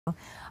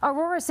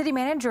Aurora city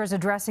manager is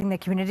addressing the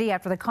community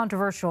after the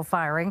controversial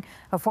firing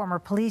of former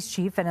police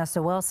chief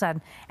Vanessa Wilson.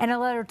 In a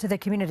letter to the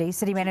community,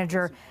 city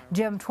manager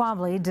Jim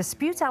Twombly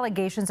disputes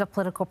allegations of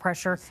political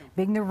pressure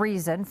being the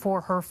reason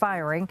for her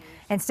firing.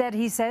 Instead,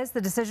 he says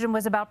the decision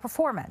was about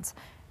performance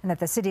and that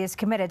the city is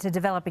committed to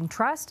developing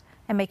trust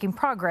and making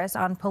progress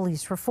on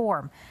police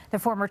reform. The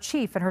former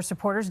chief and her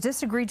supporters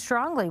disagreed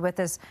strongly with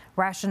this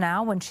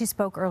rationale when she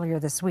spoke earlier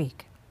this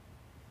week.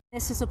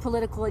 This is a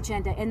political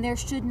agenda, and there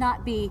should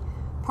not be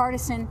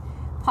partisan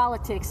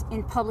politics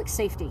in public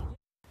safety.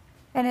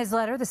 In his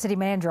letter, the city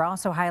manager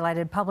also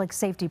highlighted public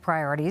safety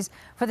priorities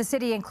for the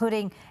city,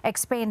 including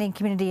expanding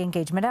community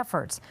engagement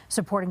efforts,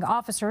 supporting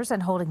officers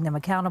and holding them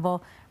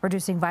accountable,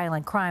 reducing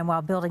violent crime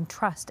while building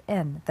trust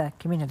in the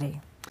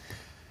community.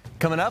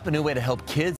 Coming up, a new way to help kids